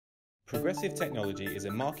Progressive Technology is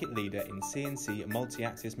a market leader in CNC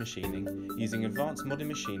multi-axis machining, using advanced modern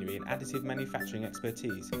machinery and additive manufacturing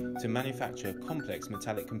expertise to manufacture complex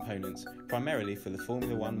metallic components, primarily for the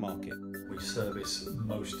Formula One market. We service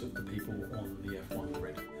most of the people on the F1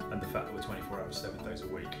 grid, and the fact that we're 24 hours, 7 days a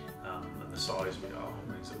week, and the size we are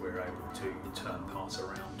means that we're able to turn parts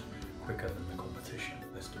around quicker than the competition.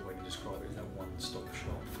 That's the way to describe it, a one-stop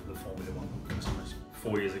shop for the Formula One customers.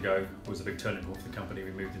 4 years ago was a big turning point for the company. We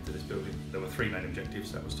moved into this building. There were three main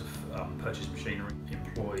objectives. That was to purchase machinery,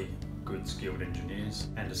 employ good skilled engineers,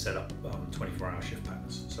 and to set up 24-hour shift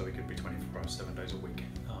patterns so we could be 24 hours, 7 days a week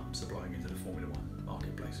supplying into the Formula One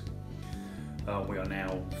marketplace. We are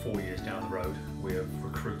now 4 years down the road. We have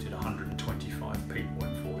recruited 125 people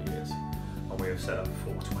in 4 years, and we have set up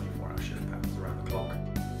 4 24-hour shift patterns around the clock.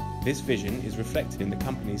 This vision is reflected in the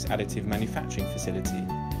company's additive manufacturing facility,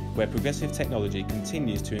 where Progressive Technology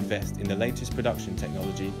continues to invest in the latest production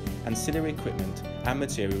technology, ancillary equipment and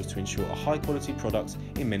materials to ensure a high-quality product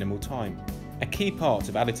in minimal time. A key part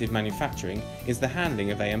of additive manufacturing is the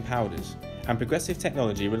handling of AM powders, and Progressive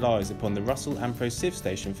Technology relies upon the Russell Ampro sieve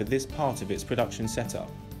station for this part of its production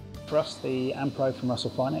setup. For us, the Ampro from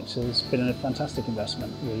Russell Finex has been a fantastic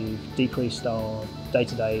investment. We've decreased our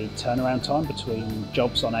day-to-day turnaround time between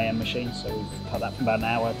jobs on AM machines, so we've cut that from about an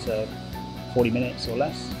hour to 40 minutes or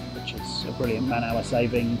less, which is a brilliant man-hour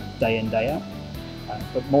saving day in, day out.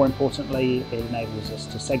 But more importantly, it enables us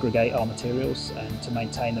to segregate our materials and to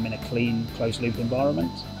maintain them in a clean, closed-loop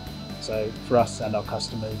environment. So for us and our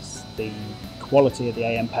customers, the quality of the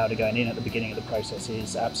AM powder going in at the beginning of the process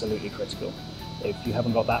is absolutely critical. If you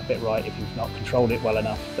haven't got that bit right, if you've not controlled it well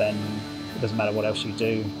enough, then it doesn't matter what else you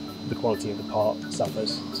do, the quality of the part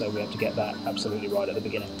suffers. So we have to get that absolutely right at the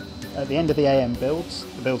beginning. At the end of the AM builds,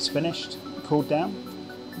 the build's finished, cooled down,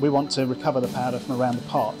 we want to recover the powder from around the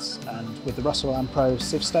parts, and with the Russell Ampro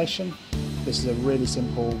sieve station, this is a really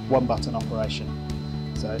simple one-button operation.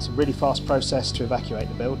 So it's a really fast process to evacuate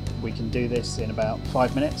the build. We can do this in about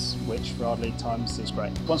 5 minutes, which for our lead times is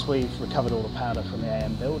great. Once we've recovered all the powder from the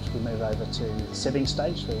AM build, we move over to the sieving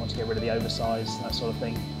stage. We want to get rid of the oversize and that sort of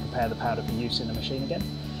thing, prepare the powder for use in the machine again.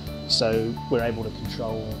 So we're able to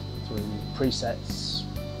control through presets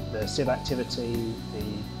the sieve activity,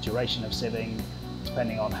 the duration of sieving,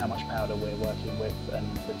 depending on how much powder we're working with and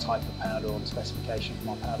the type of powder or the specification from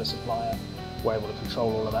our powder supplier. We're able to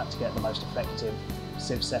control all of that to get the most effective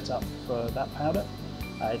sieve setup for that powder.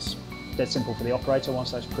 It's dead simple for the operator.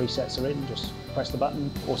 Once those presets are in, just press the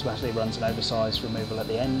button, automatically runs an oversize removal at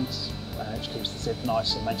the end, which keeps the sieve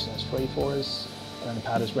nice and maintenance free for us, and then the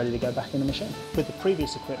powder's ready to go back in the machine. With the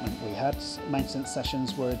previous equipment we had, maintenance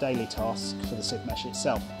sessions were a daily task for the sieve mesh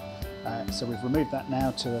itself. So we've removed that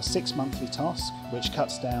now to a 6 monthly task, which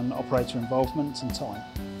cuts down operator involvement and time.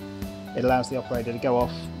 It allows the operator to go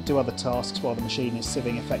off, do other tasks while the machine is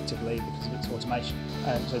sieving effectively because of its automation.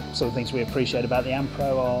 So sort of things we appreciate about the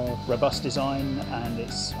Ampro are robust design, and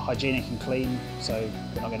it's hygienic and clean, so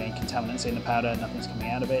we're not getting any contaminants in the powder, nothing's coming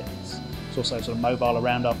out of it. It's also sort of mobile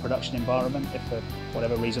around our production environment. If for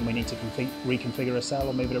whatever reason we need to reconfigure a cell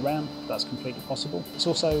or move it around, that's completely possible. It's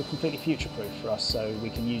also completely future-proof for us, so we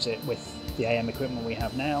can use it with the AM equipment we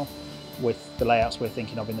have now, with the layouts we're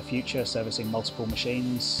thinking of in the future, servicing multiple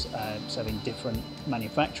machines, serving different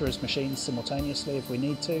manufacturers' machines simultaneously if we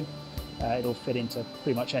need to. It'll fit into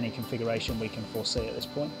pretty much any configuration we can foresee at this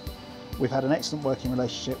point. We've had an excellent working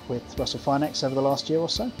relationship with Russell Finex over the last year or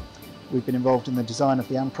so. We've been involved in the design of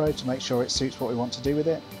the Ampro to make sure it suits what we want to do with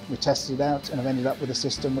it. We tested it out and have ended up with a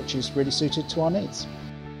system which is really suited to our needs.